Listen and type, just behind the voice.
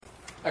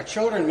Our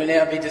children may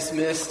now be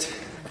dismissed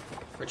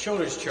for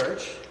Children's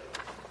Church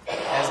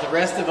as the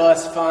rest of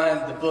us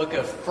find the book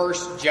of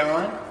 1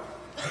 John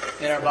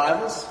in our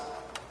Bibles.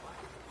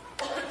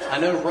 I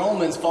know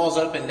Romans falls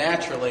open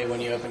naturally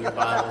when you open your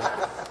Bible.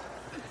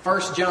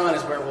 1 John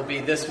is where we'll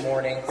be this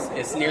morning.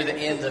 It's near the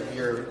end of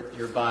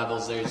your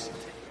Bibles. There's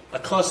a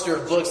cluster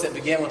of books that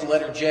begin with the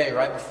letter J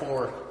right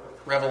before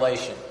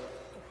Revelation.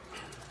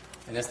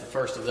 And that's the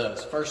first of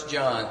those, 1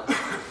 John.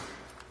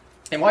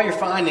 And while you're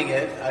finding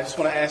it, I just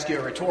want to ask you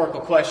a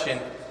rhetorical question.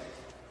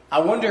 I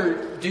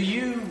wonder, do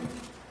you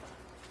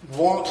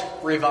want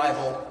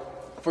revival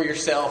for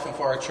yourself and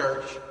for our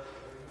church?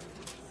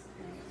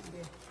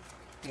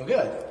 Well,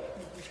 good.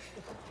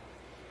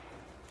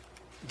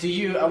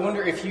 I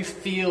wonder if you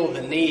feel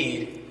the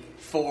need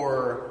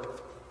for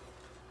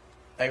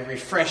a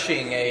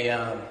refreshing,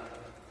 a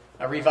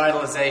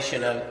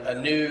revitalization, a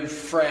new,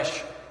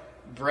 fresh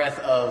breath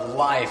of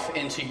life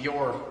into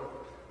your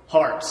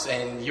hearts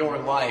and your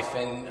life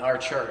and our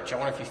church. I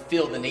wonder if you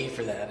feel the need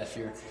for that, if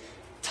you're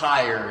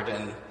tired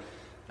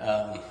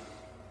and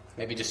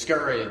maybe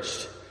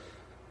discouraged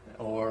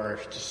or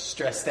just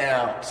stressed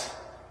out.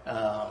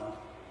 Does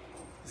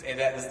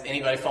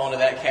anybody fall into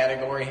that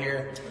category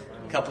here?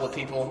 A couple of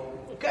people?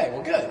 Okay,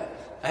 well, good.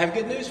 I have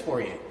good news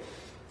for you.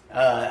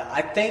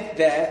 I think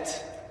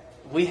that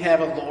we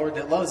have a Lord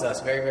that loves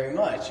us very, very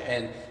much,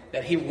 and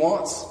that He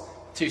wants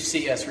to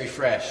see us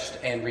refreshed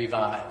and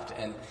revived.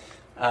 And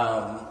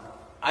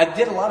I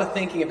did a lot of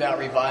thinking about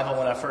revival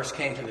when I first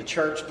came to the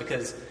church,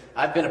 because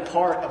I've been a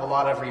part of a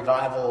lot of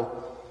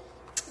revival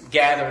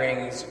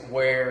gatherings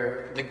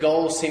where the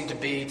goal seemed to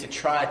be to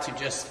try to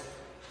just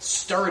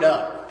stir it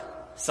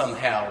up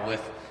somehow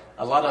with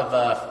a lot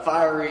of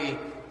fiery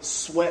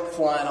sweat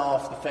flying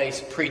off the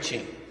face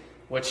preaching,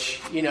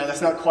 which,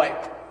 that's not quite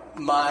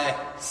my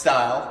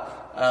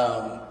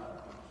style.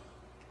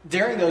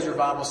 During those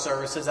revival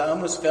services, I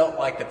almost felt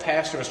like the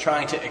pastor was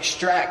trying to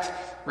extract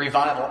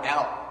revival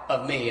out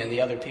of me and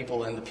the other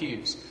people in the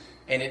pews,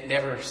 and it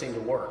never seemed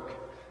to work.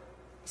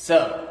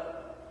 So,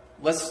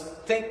 let's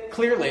think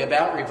clearly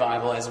about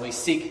revival as we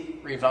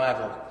seek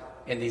revival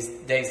in these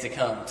days to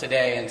come,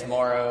 today and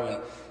tomorrow and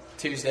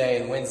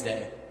Tuesday and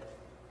Wednesday.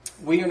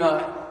 We are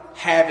not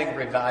having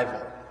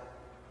revival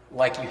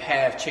like you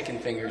have chicken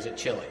fingers at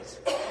Chili's.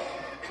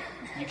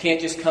 You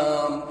can't just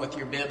come with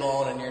your bib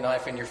on and your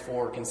knife and your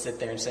fork and sit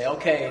there and say,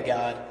 okay,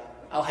 God,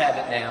 I'll have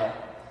it now.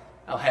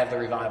 I'll have the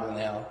revival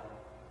now.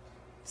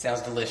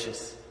 Sounds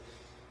delicious.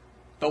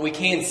 But we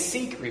can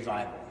seek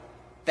revival.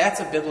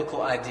 That's a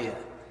biblical idea.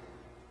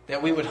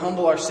 That we would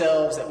humble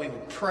ourselves, that we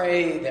would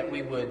pray, that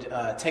we would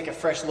take a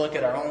fresh look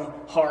at our own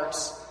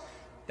hearts,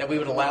 that we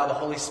would allow the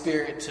Holy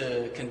Spirit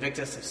to convict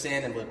us of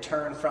sin and would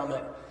turn from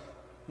it.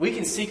 We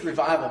can seek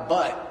revival,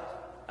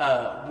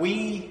 but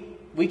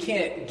we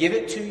can't give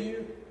it to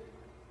you.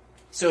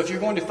 So if you're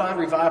going to find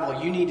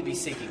revival, you need to be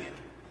seeking it.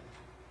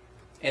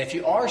 And if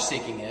you are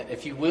seeking it,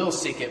 if you will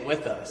seek it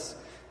with us,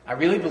 I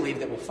really believe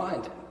that we'll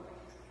find it.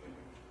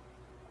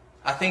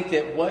 I think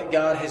that what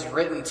God has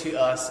written to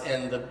us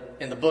in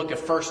the book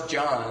of 1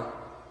 John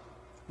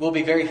will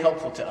be very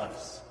helpful to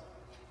us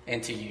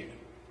and to you.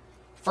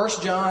 1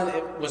 John,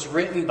 it was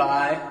written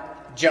by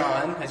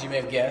John, as you may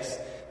have guessed,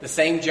 the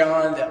same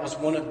John that was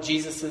one of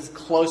Jesus'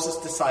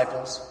 closest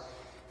disciples.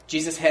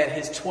 Jesus had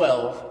his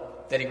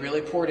 12 that he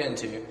really poured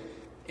into.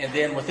 And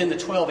then within the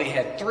 12, he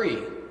had 3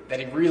 that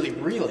he really,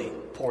 really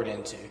poured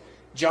into.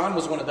 John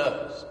was one of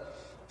those.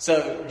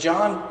 So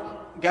John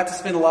got to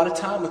spend a lot of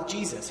time with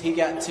Jesus. He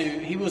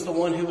was the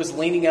one who was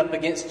leaning up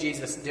against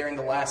Jesus during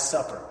the Last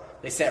Supper.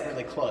 They sat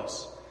really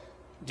close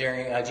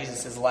during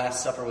Jesus'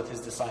 Last Supper with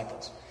his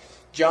disciples.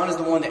 John is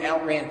the one that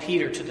outran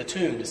Peter to the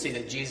tomb to see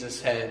that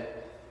Jesus had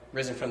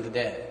risen from the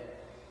dead.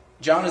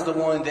 John is the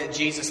one that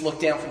Jesus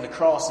looked down from the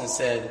cross and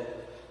said,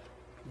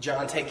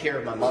 John, take care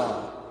of my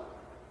mom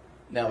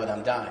now that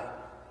I'm dying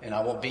and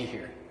I won't be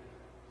here.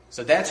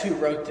 So that's who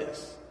wrote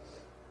this.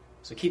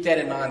 So keep that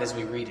in mind as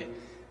we read it.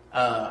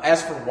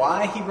 As for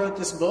why he wrote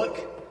this book,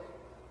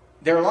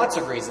 there are lots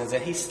of reasons,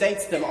 and he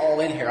states them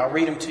all in here. I'll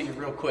read them to you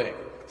real quick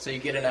so you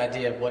get an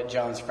idea of what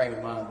John's frame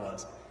of mind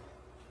was.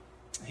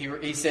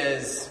 He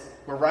says,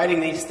 we're writing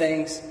these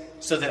things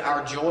so that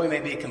our joy may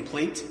be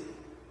complete.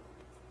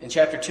 In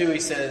chapter 2, he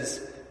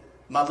says,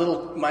 my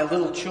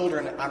little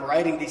children, I'm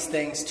writing these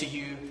things to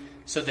you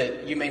so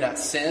that you may not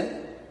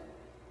sin.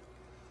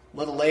 A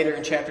little later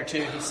in chapter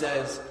 2, he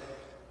says,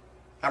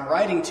 I'm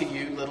writing to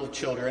you, little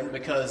children,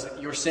 because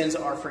your sins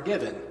are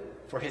forgiven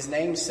for his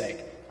name's sake.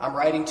 I'm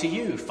writing to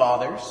you,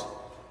 fathers.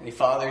 Any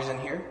fathers in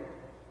here?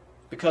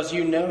 Because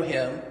you know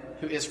him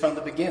who is from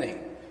the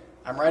beginning.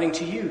 I'm writing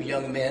to you,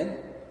 young men,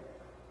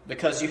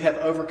 because you have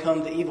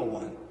overcome the evil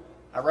one.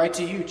 I write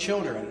to you,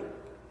 children,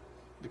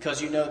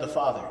 because you know the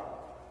Father.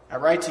 I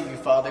write to you,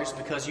 fathers,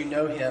 because you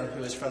know him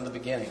who is from the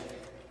beginning.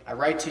 I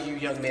write to you,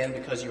 young men,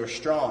 because you are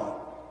strong,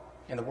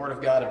 and the word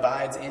of God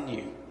abides in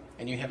you,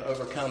 and you have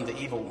overcome the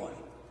evil one.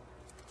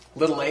 A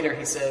little later,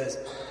 he says,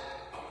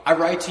 I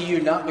write to you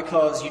not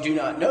because you do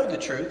not know the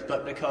truth,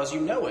 but because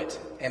you know it,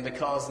 and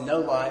because no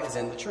lie is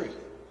in the truth.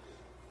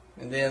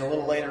 And And then a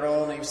little later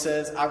on, he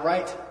says, I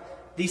write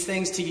these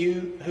things to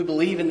you who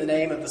believe in the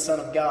name of the Son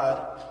of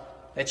God,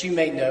 that you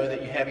may know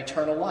that you have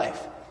eternal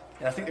life.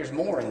 And I think there's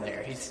more in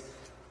there.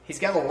 He's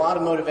got a lot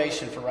of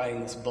motivation for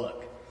writing this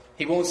book.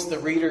 He wants the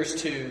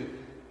readers to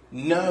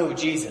know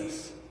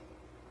Jesus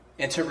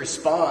and to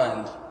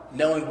respond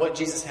knowing what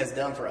Jesus has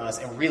done for us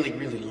and really,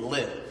 really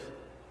live.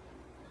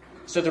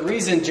 So the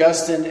reason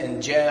Justin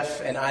and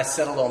Jeff and I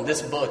settled on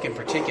this book in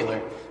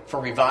particular for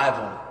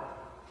Revival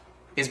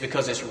is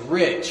because it's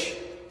rich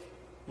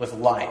with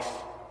life.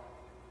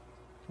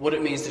 What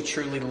it means to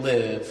truly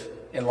live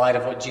in light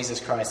of what Jesus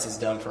Christ has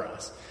done for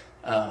us.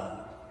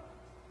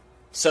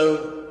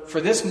 So for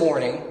this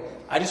morning,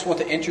 I just want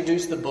to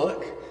introduce the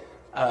book.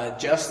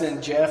 Justin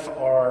and Jeff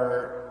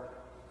are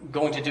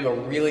going to do a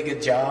really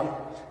good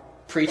job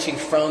preaching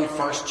from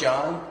 1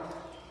 John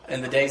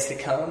in the days to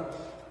come.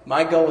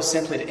 My goal is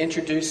simply to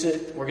introduce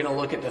it. We're going to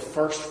look at the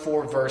first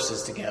 4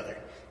 verses together,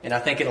 and I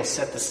think it'll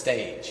set the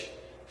stage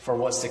for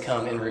what's to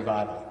come in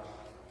Revival.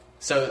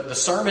 So the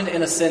sermon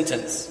in a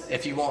sentence,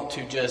 if you want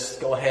to just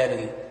go ahead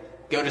and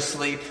go to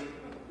sleep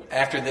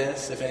after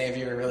this, if any of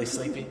you are really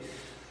sleepy.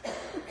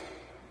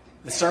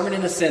 The sermon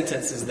in a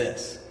sentence is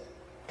this.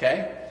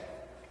 Okay?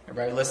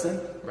 Everybody listening?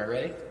 Everybody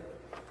ready?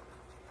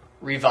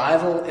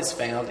 Revival is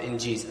found in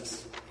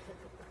Jesus.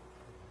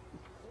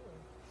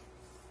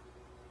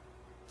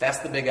 That's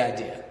the big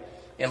idea.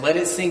 And let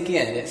it sink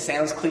in. It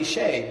sounds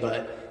cliche,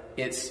 but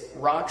it's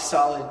rock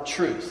solid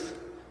truth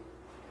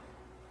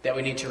that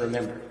we need to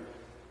remember.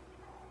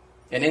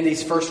 And in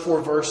these first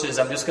 4 verses,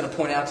 I'm just going to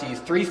point out to you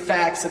 3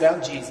 facts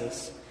about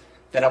Jesus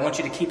that I want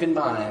you to keep in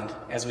mind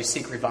as we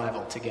seek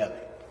revival together.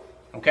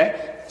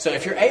 Okay? So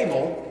if you're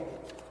able,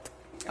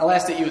 I'll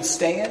ask that you would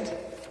stand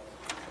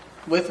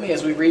with me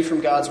as we read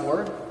from God's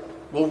Word.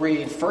 We'll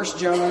read 1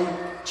 John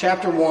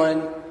chapter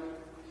 1,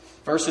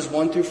 verses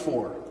 1 through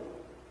 4.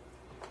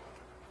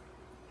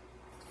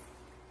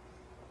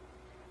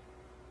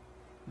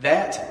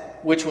 That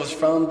which was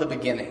from the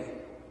beginning,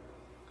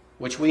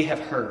 which we have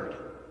heard,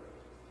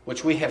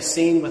 which we have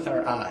seen with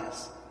our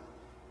eyes,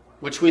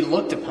 which we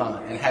looked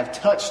upon and have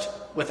touched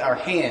with our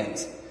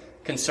hands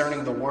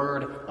concerning the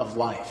word of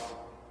life.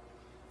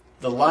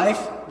 The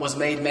life was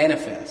made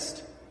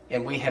manifest,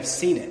 and we have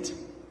seen it,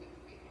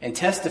 and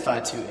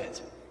testified to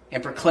it,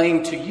 and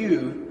proclaimed to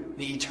you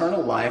the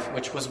eternal life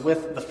which was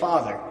with the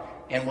Father,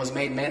 and was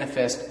made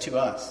manifest to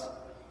us.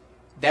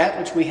 That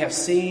which we have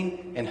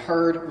seen and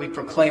heard we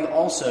proclaim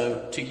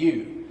also to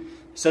you,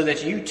 so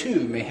that you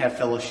too may have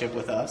fellowship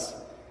with us.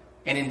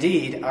 And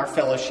indeed, our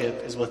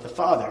fellowship is with the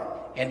Father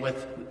and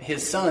with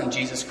His Son,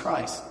 Jesus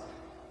Christ.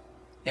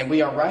 And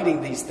we are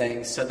writing these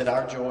things so that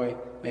our joy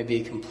may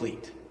be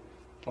complete.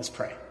 Let's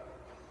pray.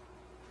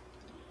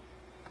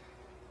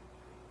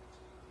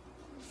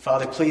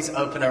 Father, please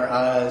open our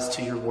eyes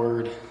to your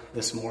word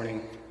this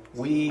morning.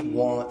 We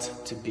want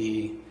to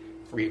be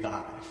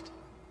revived.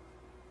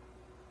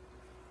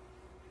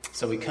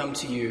 So we come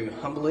to you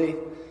humbly,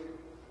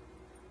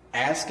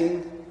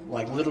 asking,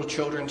 like little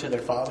children to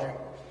their father,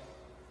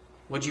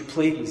 would you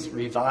please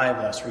revive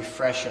us,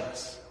 refresh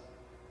us?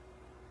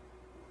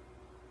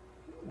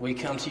 We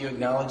come to you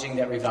acknowledging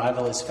that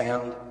revival is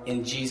found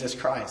in Jesus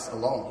Christ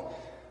alone.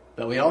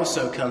 But we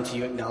also come to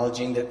you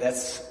acknowledging that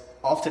that's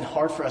often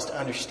hard for us to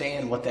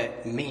understand what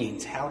that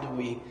means. How do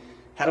we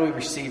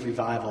receive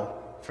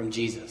revival from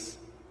Jesus?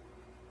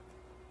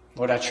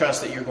 Lord, I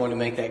trust that you're going to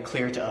make that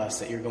clear to us,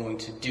 that you're going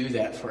to do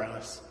that for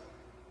us.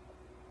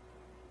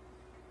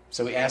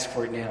 So we ask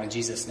for it now in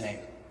Jesus' name.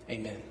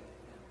 Amen.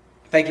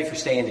 Thank you for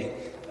standing.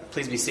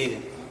 Please be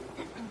seated.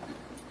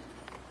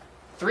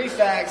 3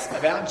 facts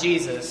about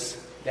Jesus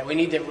that we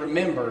need to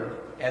remember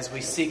as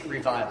we seek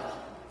revival.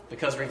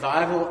 Because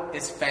revival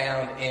is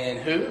found in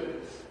who?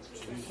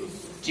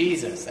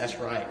 Jesus. That's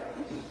right.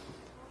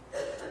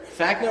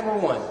 Fact number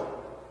 1.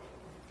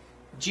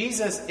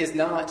 Jesus is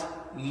not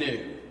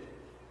new.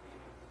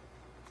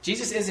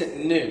 Jesus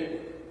isn't new.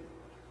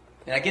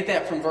 And I get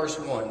that from verse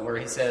 1 where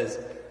he says,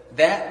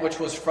 that which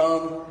was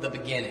from the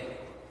beginning.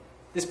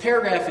 This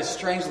paragraph is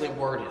strangely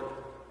worded.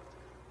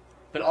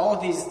 But all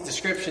of these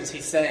descriptions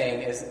he's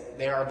saying is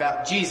they are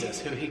about Jesus,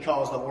 who he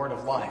calls the Word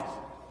of Life.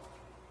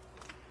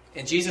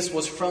 And Jesus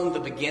was from the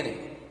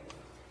beginning.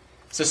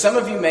 So some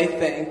of you may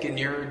think in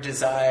your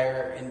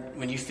desire and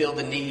when you feel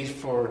the need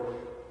for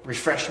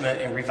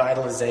refreshment and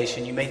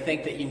revitalization, you may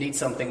think that you need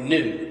something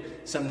new,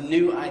 some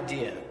new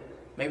idea.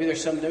 Maybe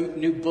there's some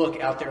new book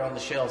out there on the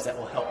shelves that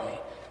will help me.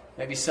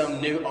 Maybe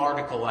some new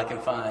article I can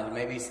find.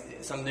 Maybe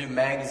some new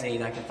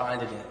magazine I can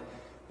find it in.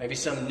 Maybe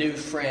some new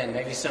friend.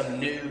 Maybe some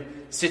new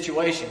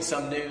situation.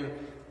 Some new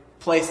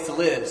place to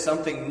live.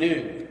 Something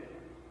new.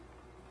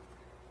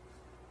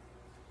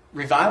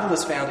 Revival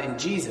is found in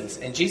Jesus,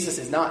 and Jesus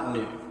is not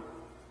new.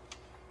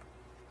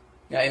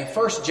 Now in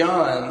 1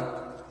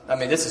 John,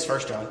 this is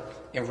 1 John.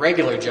 In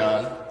regular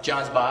John,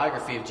 John's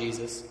biography of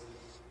Jesus,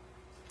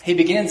 he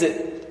begins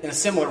it in a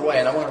similar way,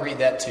 and I want to read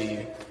that to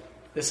you.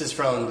 This is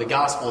from the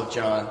Gospel of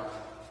John.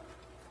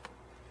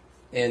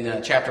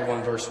 In chapter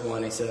 1, verse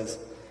 1, he says,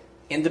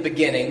 in the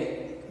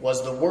beginning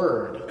was the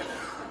Word,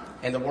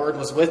 and the Word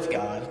was with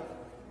God,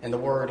 and the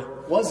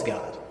Word was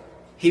God.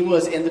 He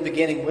was in the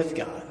beginning with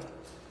God.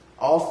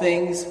 All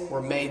things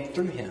were made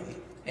through him,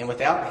 and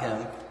without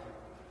him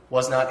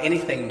was not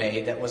anything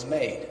made that was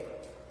made.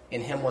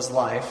 In him was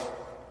life,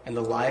 and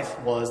the life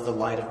was the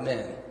light of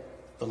men.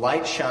 The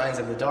light shines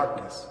in the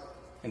darkness,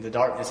 and the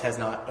darkness has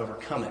not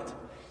overcome it.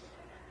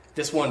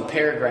 This one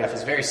paragraph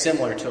is very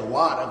similar to a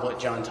lot of what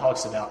John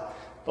talks about.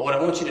 But what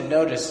I want you to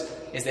notice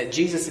is that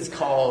Jesus is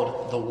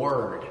called the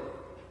Word.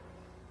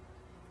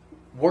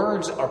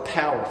 Words are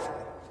powerful.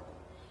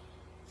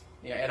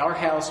 At our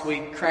house, we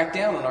crack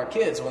down on our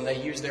kids when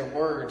they use their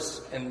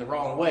words in the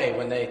wrong way,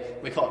 when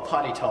we call it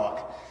potty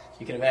talk.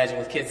 You can imagine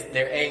with kids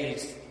their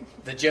age,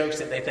 the jokes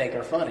that they think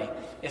are funny.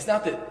 It's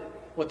not that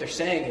what they're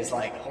saying is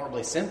like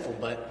horribly sinful,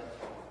 but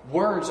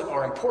words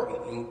are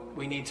important, and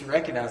we need to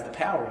recognize the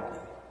power of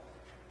them.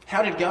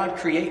 How did God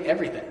create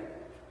everything?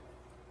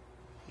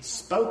 He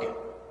spoke it.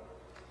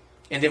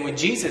 And then when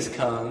Jesus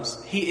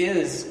comes, he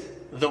is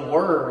the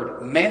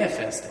Word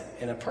manifested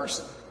in a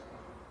person.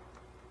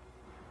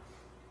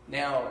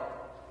 Now,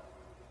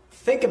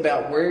 think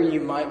about where you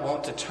might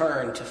want to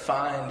turn to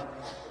find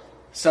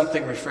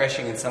something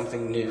refreshing and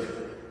something new.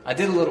 I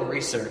did a little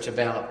research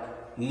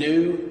about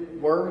new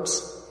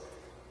words.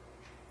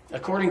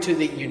 According to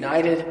the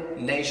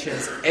United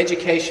Nations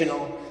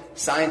Educational,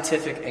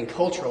 Scientific, and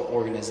Cultural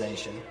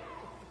Organization,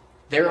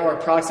 there are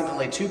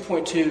approximately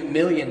 2.2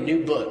 million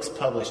new books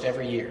published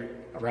every year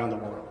around the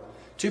world.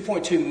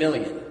 2.2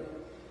 million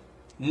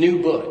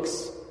new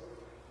books.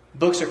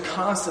 Books are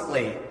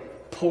constantly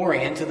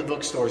pouring into the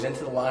bookstores,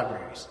 into the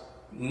libraries.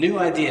 New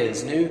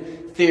ideas, new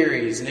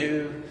theories,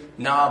 new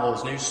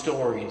novels, new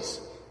stories.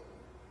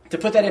 To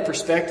put that in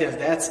perspective,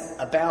 that's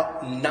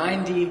about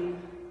 90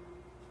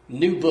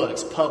 new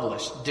books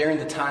published during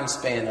the time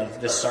span of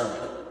this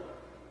sermon.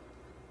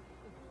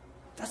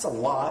 That's a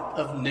lot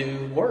of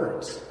new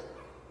words.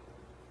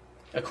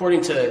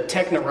 According to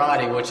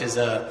Technorati, which is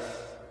a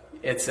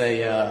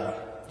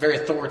very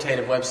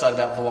authoritative website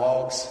about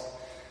blogs.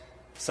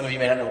 Some of you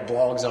may not know what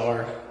blogs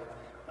are.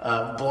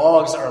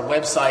 Blogs are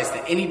websites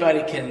that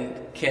anybody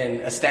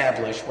can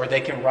establish where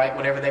they can write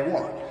whatever they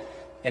want.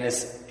 And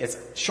it's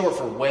short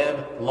for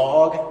web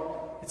log.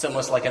 It's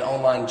almost like an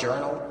online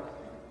journal.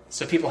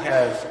 So people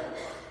have,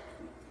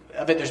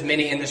 I bet there's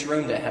many in this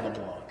room that have a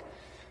blog.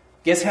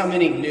 Guess how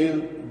many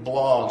new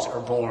blogs are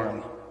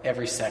born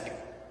every second?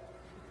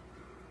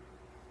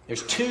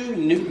 There's 2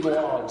 new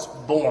blogs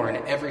born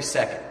every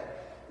second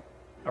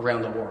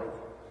around the world.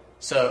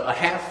 So a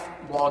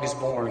blog is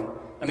born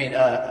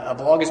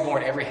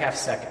every half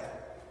second.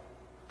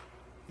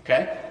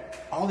 Okay?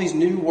 All these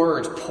new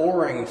words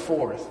pouring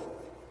forth.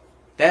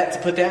 To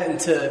put that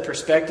into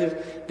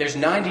perspective, there's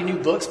 90 new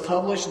books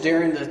published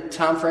during the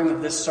time frame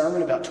of this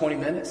sermon, about 20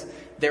 minutes.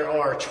 There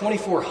are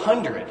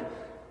 2,400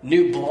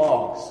 new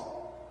blogs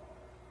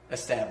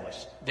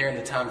established during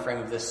the time frame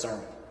of this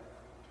sermon.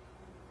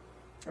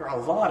 There are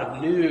a lot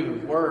of new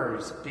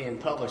words being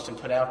published and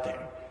put out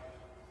there.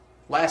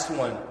 Last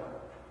one.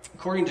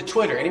 According to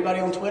Twitter. Anybody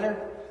on Twitter?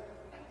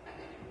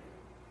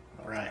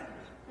 All right.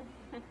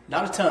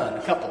 Not a ton,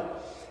 a couple.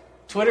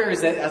 Twitter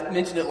is that, I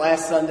mentioned it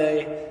last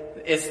Sunday.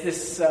 It's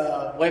this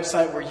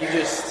website where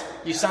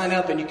you sign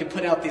up and you can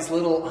put out these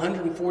little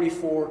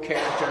 144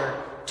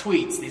 character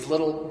tweets, these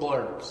little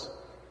blurbs.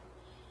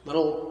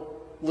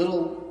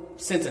 Little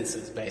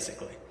sentences,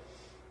 basically.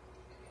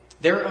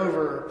 There are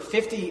over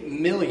 50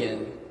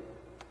 million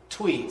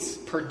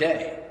tweets per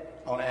day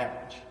on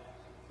average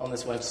on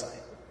this website.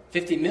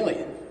 50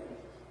 million.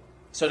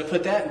 So to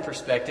put that in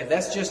perspective,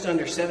 that's just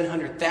under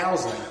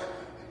 700,000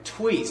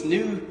 tweets,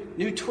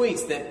 new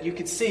tweets that you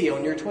could see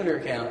on your Twitter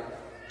account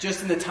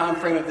just in the time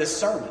frame of this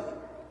sermon.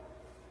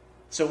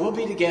 So we'll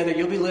be together.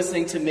 You'll be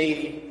listening to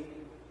me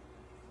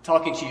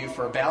talking to you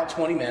for about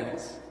 20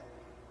 minutes.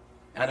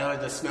 I know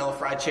the smell of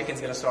fried chicken is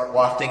going to start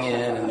wafting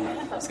in,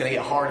 and it's going to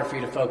get harder for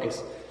you to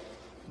focus.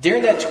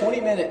 During that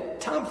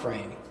 20-minute time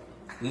frame,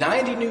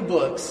 90 new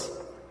books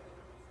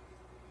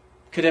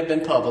could have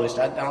been published.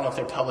 I don't know if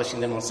they're publishing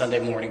them on Sunday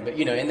morning, but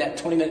in that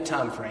 20-minute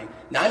time frame,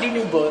 90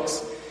 new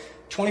books,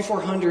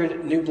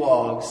 2,400 new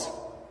blogs,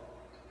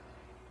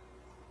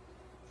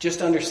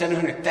 just under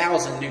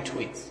 700,000 new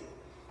tweets.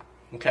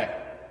 Okay.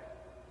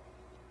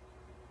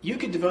 You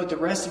could devote the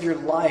rest of your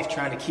life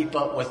trying to keep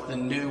up with the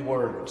new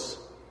words.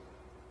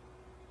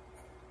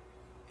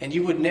 And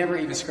you would never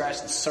even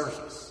scratch the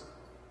surface.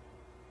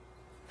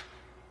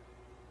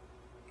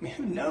 I mean,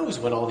 who knows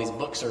what all these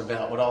books are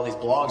about, what all these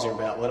blogs are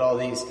about, what all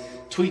these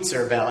tweets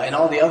are about, and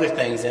all the other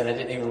things that I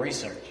didn't even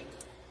research.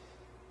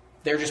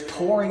 They're just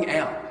pouring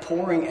out.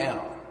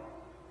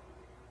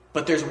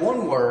 But there's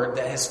one word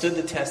that has stood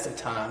the test of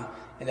time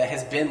and that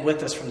has been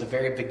with us from the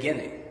very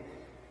beginning.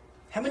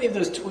 How many of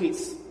those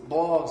tweets,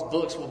 blogs,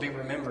 books will be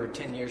remembered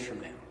 10 years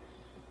from now?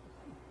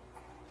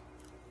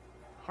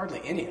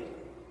 Hardly any of them.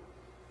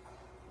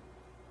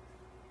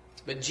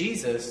 But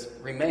Jesus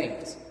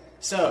remains.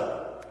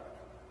 So,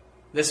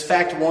 this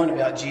fact 1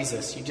 about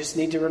Jesus, you just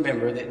need to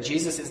remember that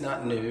Jesus is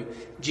not new.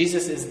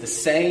 Jesus is the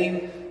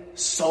same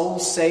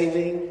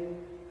soul-saving,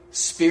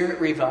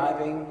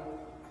 spirit-reviving,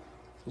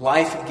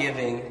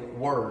 life-giving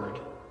word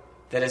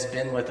that has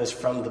been with us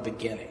from the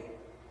beginning.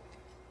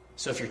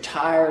 So if you're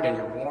tired and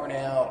you're worn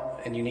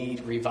out and you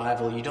need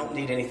revival, you don't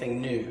need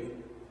anything new.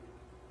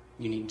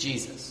 You need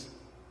Jesus.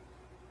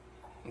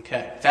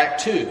 Okay,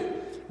 fact 2,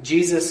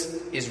 Jesus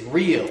is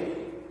real.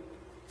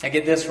 I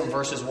get this from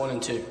verses 1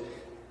 and 2.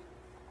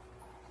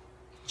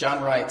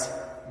 John writes,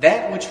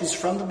 "That which was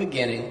from the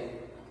beginning,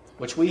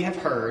 which we have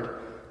heard,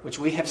 which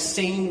we have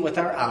seen with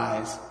our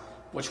eyes,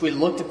 which we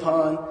looked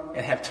upon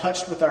and have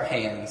touched with our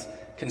hands,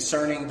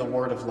 concerning the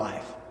word of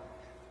life.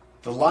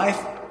 The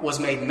life was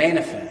made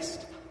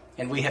manifest,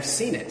 and we have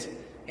seen it,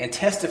 and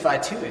testify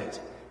to it,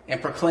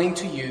 and proclaim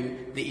to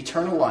you the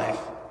eternal life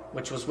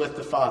which was with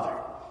the Father,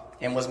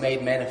 and was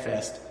made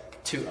manifest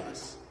to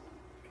us."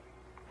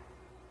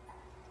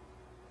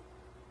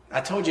 I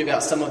told you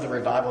about some of the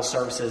revival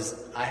services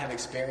I have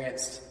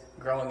experienced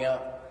growing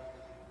up.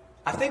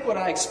 I think what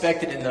I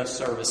expected in those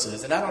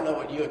services, and I don't know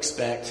what you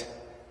expect,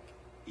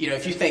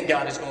 if you think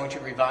God is going to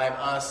revive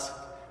us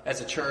as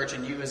a church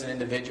and you as an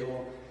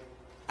individual,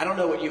 I don't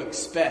know what you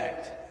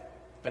expect,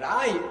 but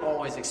I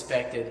always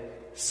expected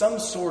some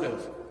sort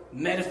of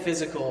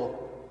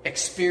metaphysical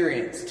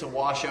experience to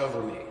wash over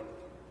me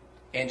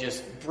and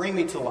just bring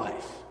me to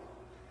life.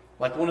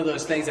 Like one of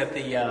those things at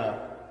the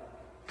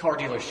car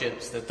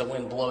dealerships that the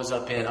wind blows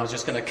up in. I was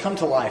just going to come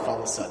to life all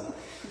of a sudden.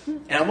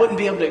 And I wouldn't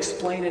be able to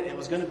explain it. It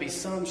was going to be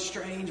some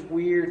strange,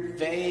 weird,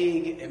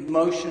 vague,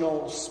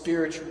 emotional,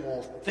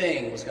 spiritual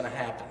thing was going to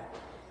happen.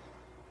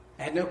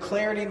 I had no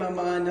clarity in my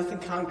mind, nothing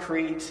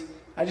concrete.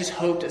 I just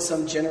hoped that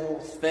some general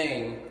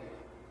thing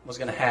was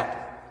going to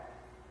happen.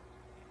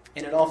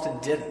 And it often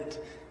didn't.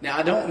 Now,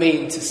 I don't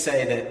mean to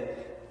say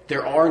that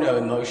there are no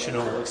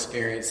emotional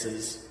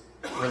experiences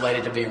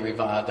related to being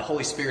revived. The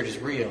Holy Spirit is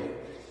real.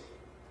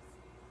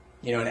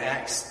 In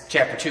Acts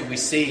chapter 2, we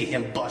see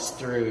him bust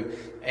through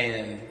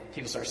and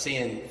people start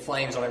seeing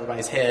flames on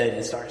everybody's head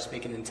and start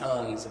speaking in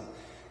tongues. And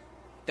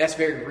that's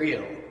very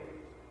real.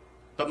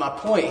 But my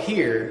point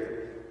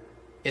here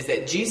is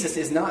that Jesus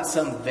is not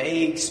some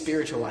vague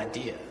spiritual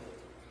idea.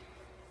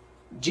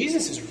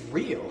 Jesus is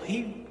real.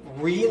 He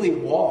really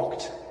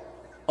walked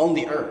on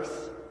the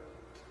earth.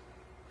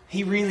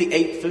 He really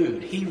ate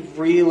food. He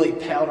really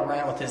palled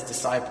around with his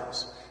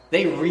disciples.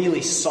 They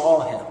really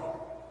saw him.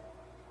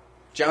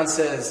 John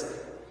says,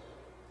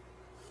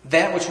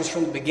 "That which was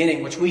from the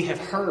beginning, which we have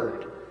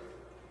heard."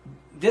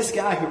 This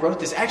guy who wrote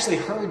this actually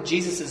heard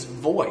Jesus'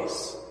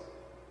 voice,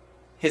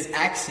 his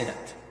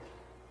accent,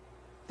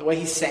 the way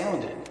he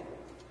sounded.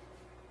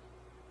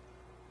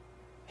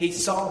 He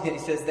saw him. He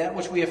says, "That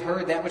which we have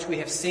heard, that which we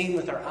have seen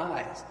with our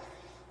eyes."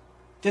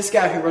 This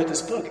guy who wrote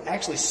this book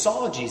actually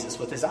saw Jesus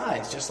with his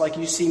eyes, just like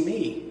you see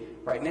me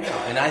right now,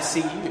 and I see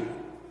you.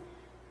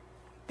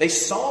 They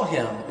saw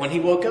him when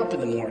he woke up in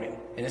the morning,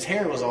 and his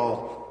hair was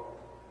all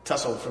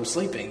tousled from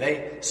sleeping.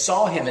 They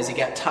saw him as he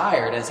got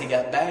tired, as he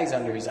got bags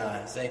under his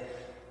eyes.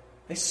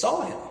 They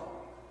saw him.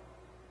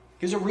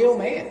 He was a real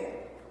man. It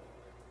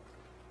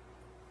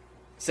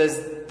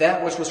says,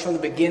 "That which was from the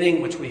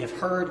beginning, which we have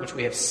heard, which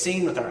we have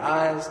seen with our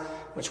eyes,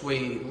 which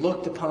we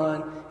looked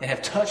upon and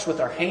have touched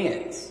with our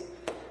hands."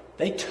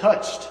 They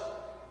touched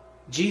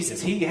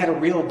Jesus. He had a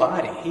real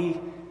body. He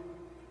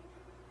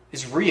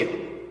is real.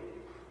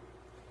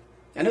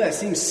 I know that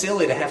seems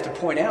silly to have to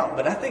point out,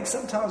 but I think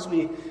sometimes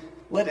we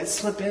let it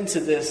slip into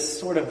this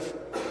sort of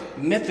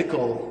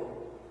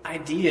mythical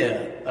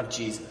idea of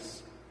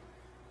Jesus.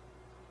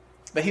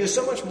 But he was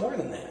so much more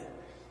than that.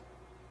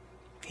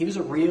 He's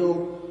a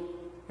real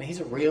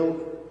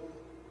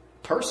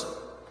person.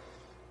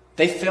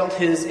 They felt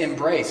his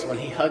embrace when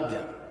he hugged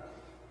them.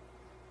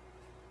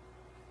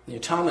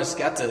 Thomas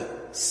got to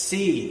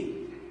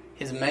see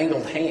his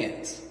mangled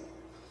hands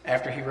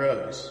after he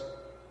rose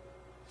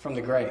from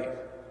the grave.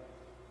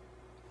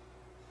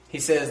 He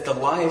says, "The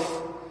life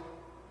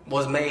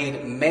was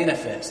made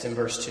manifest," in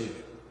verse 2,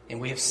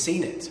 "and we have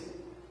seen it."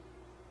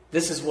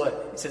 This is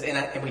what it says,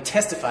 and we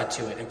testify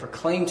to it and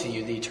proclaim to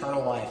you the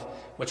eternal life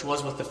which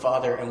was with the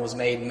Father and was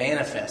made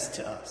manifest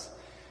to us.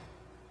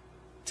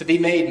 To be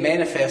made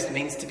manifest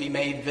means to be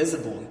made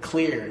visible and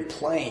clear and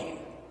plain.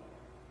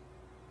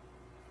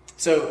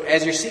 So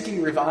as you're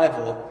seeking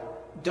revival,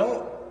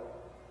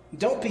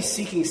 don't be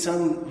seeking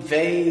some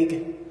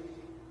vague,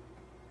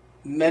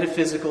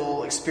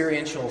 metaphysical,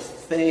 experiential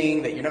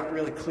thing that you're not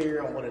really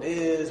clear on what it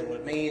is or what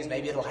it means.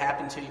 Maybe it'll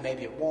happen to you,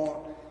 maybe it won't.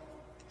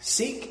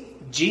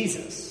 Seek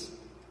Jesus.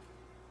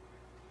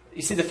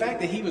 You see, the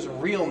fact that he was a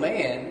real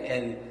man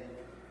and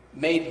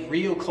made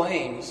real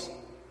claims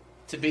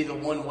to be the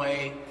one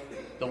way,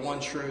 the one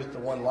truth, the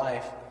one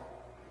life,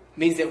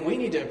 means that we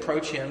need to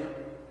approach him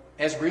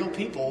as real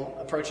people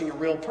approaching a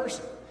real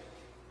person.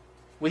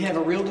 We have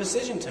a real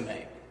decision to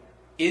make.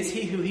 Is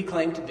he who he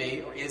claimed to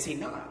be, or is he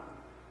not?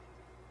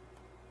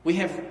 We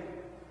have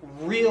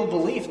real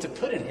belief to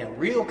put in him,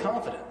 real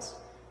confidence.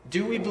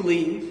 Do we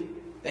believe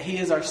that he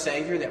is our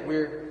Savior, that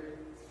we're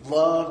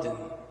loved and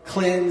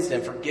cleansed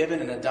and forgiven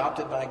and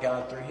adopted by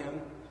God through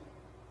him?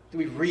 Do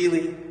we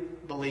really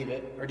believe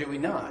it, or do we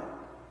not?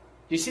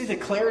 you see the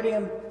clarity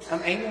I'm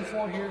aiming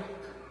for here?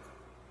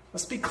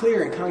 Let's be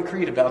clear and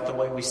concrete about the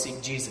way we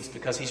seek Jesus,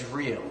 because he's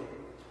real.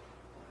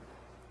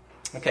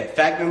 Okay,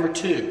 fact number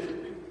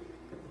 2.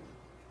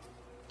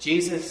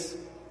 Jesus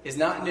is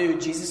not new.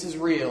 Jesus is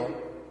real.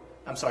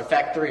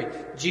 Fact 3.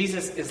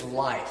 Jesus is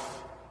life.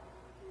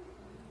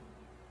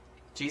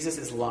 Jesus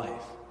is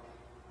life.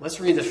 Let's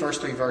read the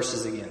first 3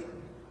 verses again.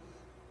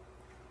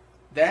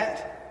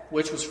 That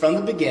which was from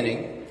the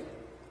beginning,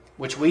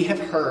 which we have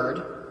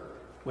heard,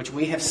 which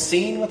we have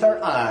seen with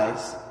our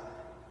eyes,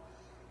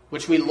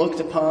 which we looked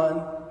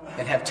upon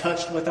and have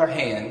touched with our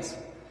hands,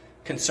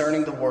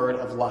 concerning the word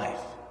of life.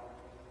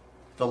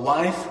 The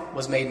life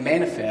was made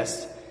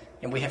manifest,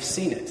 and we have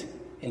seen it,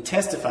 and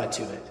testified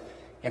to it,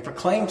 and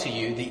proclaimed to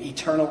you the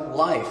eternal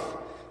life,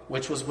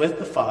 which was with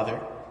the Father,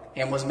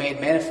 and was made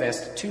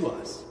manifest to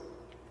us.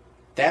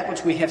 That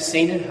which we have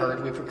seen and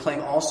heard we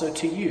proclaim also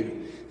to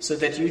you, so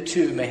that you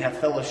too may have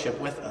fellowship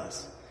with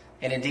us.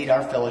 And indeed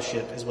our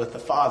fellowship is with the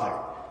Father,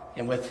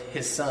 and with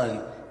his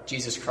Son,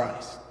 Jesus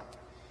Christ.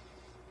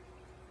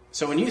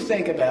 So when you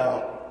think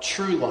about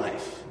true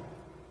life,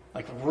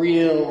 like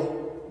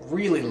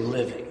really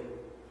living,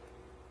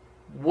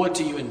 what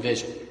do you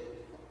envision?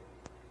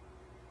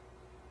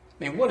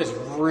 I mean, what is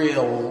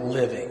real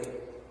living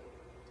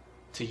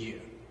to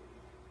you?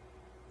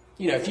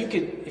 You know, if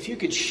you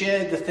could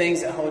shed the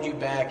things that hold you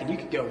back and you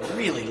could go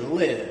really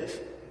live,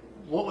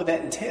 what would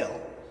that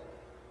entail?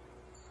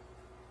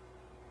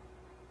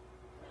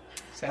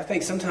 So I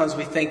think sometimes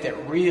we think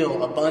that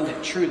real,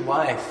 abundant, true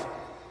life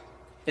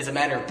is a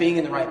matter of being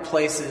in the right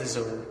places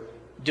or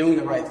doing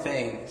the right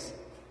things.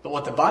 But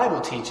what the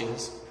Bible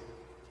teaches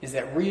is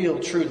that real,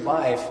 true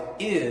life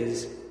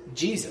is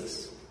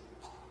Jesus.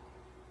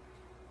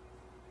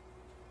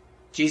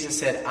 Jesus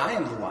said, I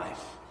am the life.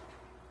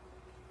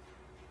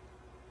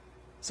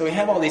 So we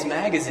have all these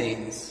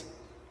magazines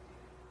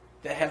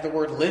that have the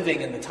word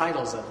living in the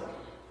titles of them.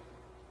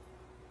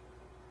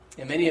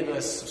 And many of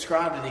us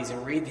subscribe to these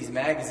and read these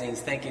magazines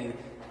thinking,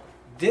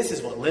 this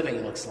is what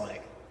living looks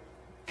like.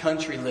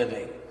 Country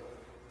living,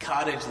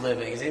 cottage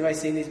living. Has anybody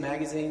seen these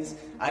magazines?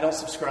 I don't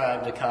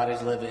subscribe to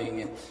cottage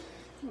living. And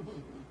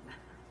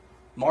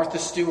Martha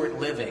Stewart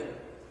living.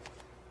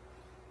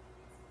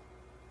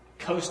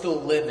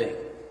 Coastal living.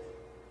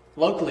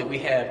 Locally, we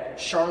have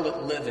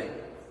Charlotte living.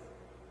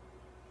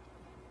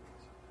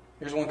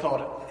 There's one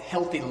called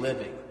Healthy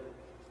Living.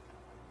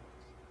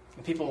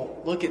 And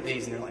people look at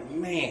these and they're like,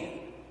 man,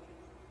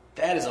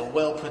 that is a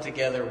well put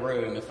together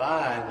room. If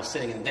I was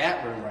sitting in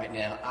that room right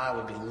now, I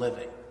would be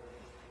living.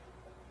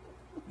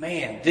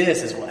 Man,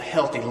 this is what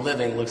healthy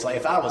living looks like.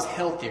 If I was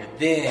healthier,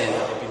 then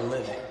I would be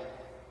living.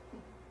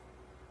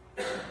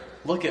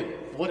 Look at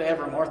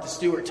whatever Martha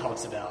Stewart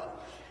talks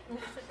about.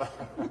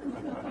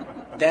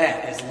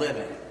 That is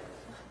living.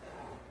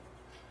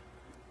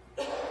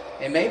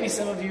 And maybe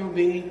some of you will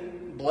be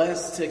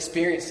blessed to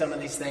experience some of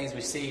these things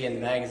we see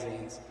in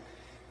magazines.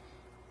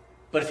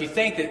 But if you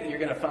think that you're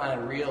going to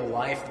find real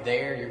life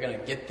there, you're going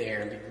to get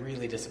there and be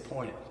really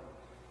disappointed.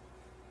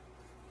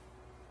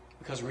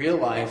 Because real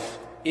life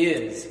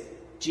is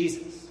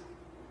Jesus.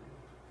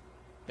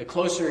 The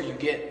closer you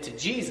get to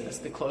Jesus,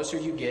 the closer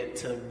you get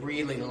to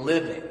really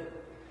living.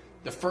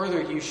 The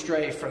further you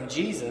stray from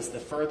Jesus, the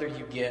further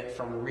you get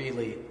from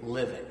really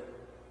living.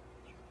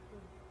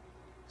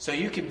 So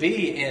you could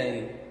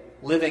be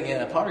living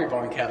in a Pottery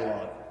Barn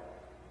catalog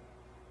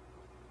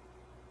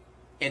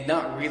and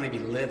not really be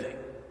living.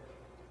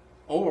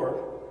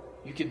 Or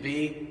you could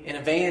be in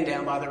a van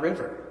down by the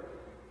river,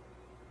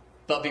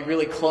 but be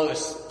really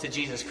close to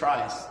Jesus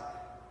Christ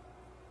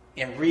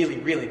and really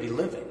be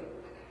living.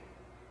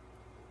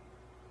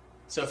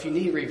 So if you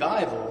need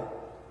revival,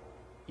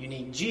 you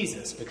need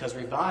Jesus, because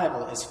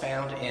revival is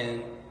found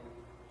in...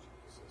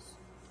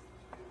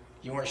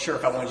 You weren't sure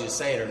if I wanted you to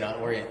say it or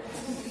not, were you?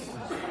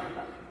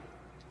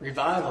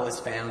 Revival is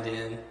found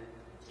in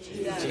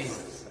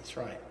Jesus. That's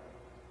right.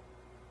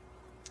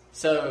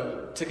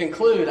 So, to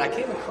conclude, I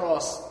came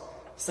across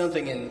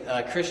something in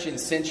Christian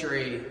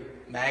Century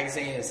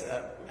magazine. It's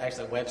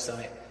actually a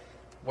website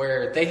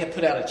where they had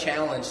put out a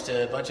challenge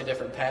to a bunch of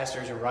different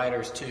pastors and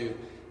writers to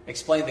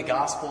explain the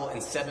gospel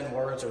in 7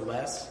 words or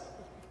less.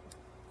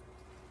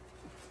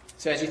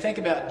 So as you think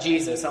about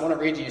Jesus, I want to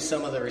read you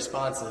some of the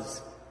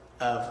responses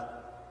of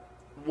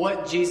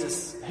what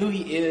Jesus, who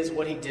he is,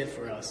 what he did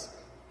for us,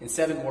 in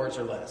 7 words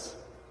or less.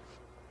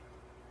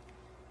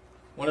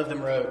 One of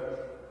them wrote,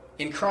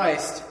 in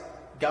Christ,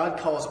 God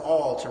calls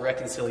all to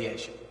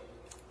reconciliation.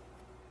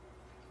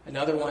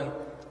 Another one,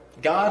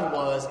 God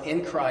was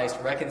in Christ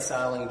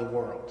reconciling the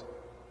world.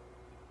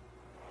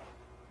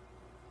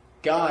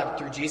 God,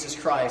 through Jesus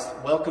Christ,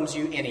 welcomes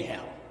you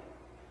anyhow.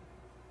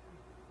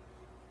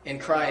 In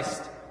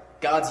Christ,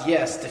 God's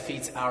yes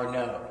defeats our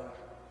no.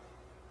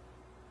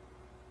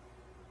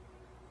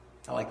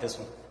 I like this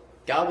one.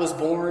 God was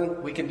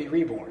born, we can be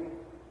reborn.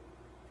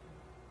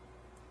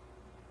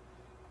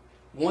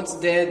 Once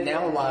dead,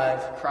 now alive,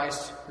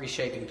 Christ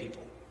reshaping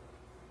people.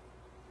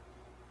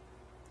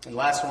 And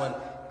last one,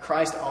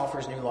 Christ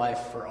offers new life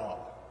for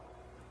all.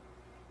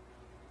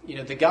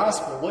 The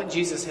gospel, what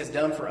Jesus has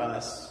done for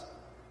us,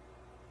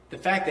 the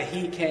fact that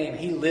he came,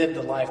 he lived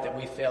the life that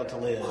we failed to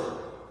live.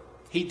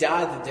 He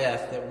died the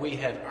death that we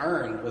had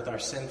earned with our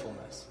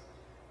sinfulness.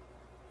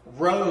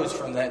 Rose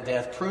from that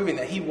death, proving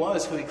that he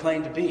was who he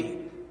claimed to be,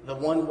 the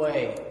one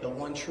way, the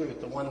one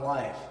truth, the one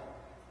life.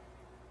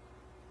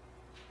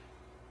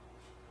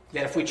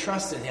 That if we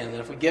trust in him, that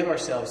if we give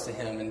ourselves to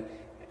him and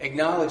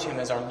acknowledge him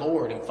as our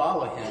Lord and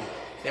follow him,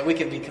 that we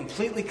can be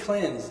completely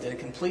cleansed and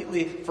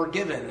completely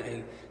forgiven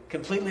and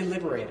completely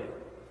liberated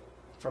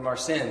from our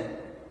sin.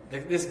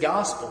 This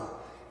gospel,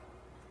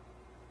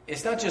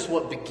 it's not just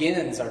what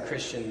begins our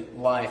Christian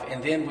life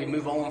and then we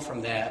move on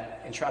from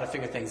that and try to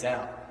figure things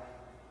out.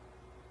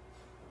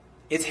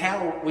 It's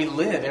how we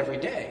live every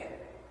day.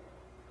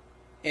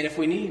 And if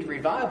we need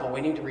revival,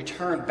 we need to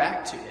return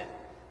back to it,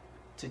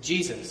 to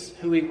Jesus,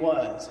 who he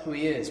was, who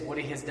he is, what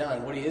he has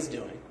done, what he is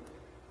doing.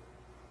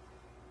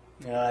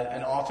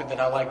 An author that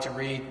I like to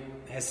read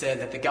has said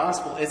that the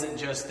gospel isn't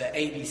just the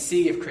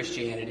ABC of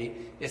Christianity,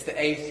 it's the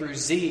A through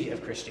Z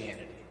of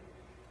Christianity.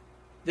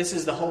 This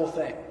is the whole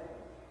thing.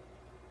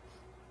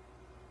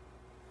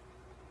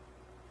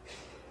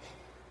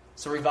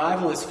 So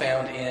revival is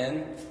found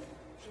in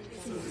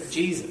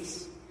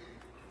Jesus,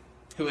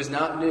 who is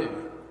not new,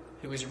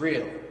 who is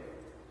real,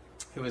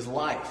 who is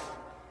life.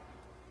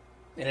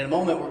 And in a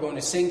moment we're going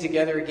to sing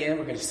together again.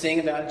 We're going to sing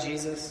about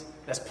Jesus.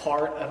 That's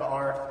part of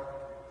our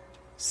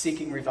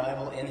seeking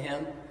revival in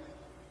him.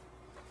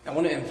 I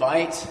want to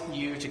invite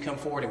you to come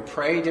forward and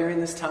pray during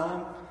this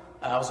time.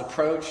 I was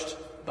approached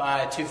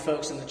by two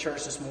folks in the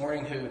church this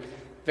morning who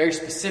very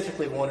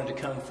specifically wanted to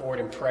come forward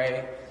and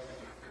pray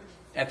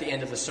at the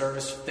end of the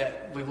service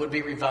that we would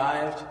be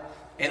revived,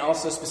 and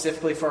also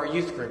specifically for our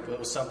youth group. It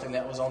was something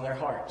that was on their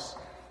hearts.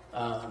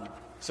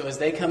 So as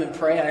they come and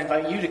pray, I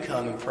invite you to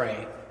come and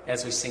pray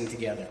as we sing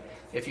together.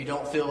 If you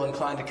don't feel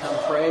inclined to come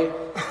pray,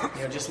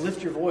 just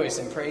lift your voice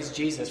and praise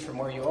Jesus from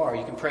where you are.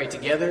 You can pray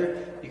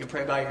together. You can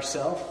pray by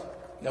yourself.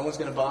 No one's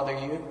going to bother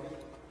you.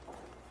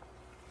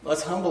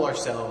 Let's humble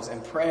ourselves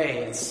and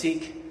pray and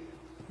seek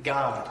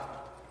God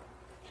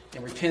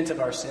and repent of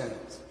our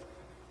sins.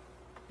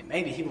 And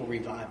maybe he will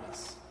revive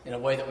us in a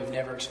way that we've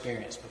never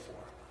experienced before.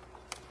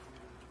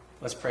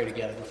 Let's pray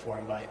together before I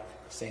invite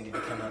Sandy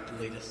to come up and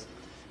lead us.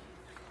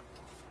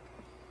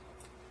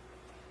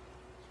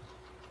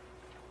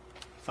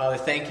 Father,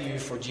 thank you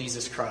for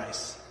Jesus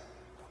Christ.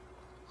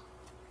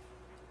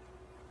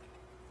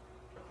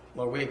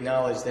 Lord, we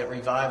acknowledge that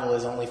revival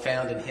is only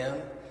found in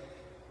him.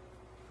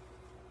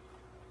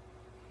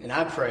 And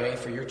I pray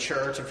for your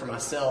church and for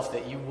myself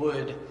that you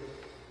would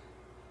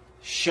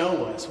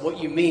show us what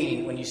you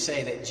mean when you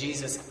say that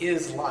Jesus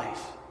is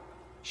life.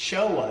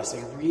 Show us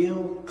in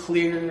real,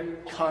 clear,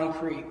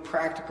 concrete,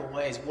 practical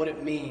ways what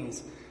it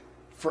means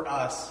for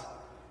us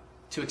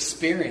to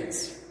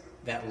experience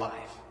that life.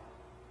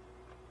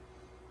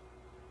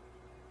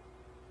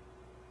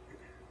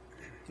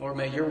 Lord,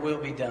 may your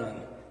will be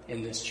done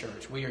in this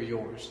church. We are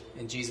yours.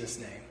 In Jesus'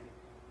 name,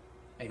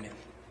 amen.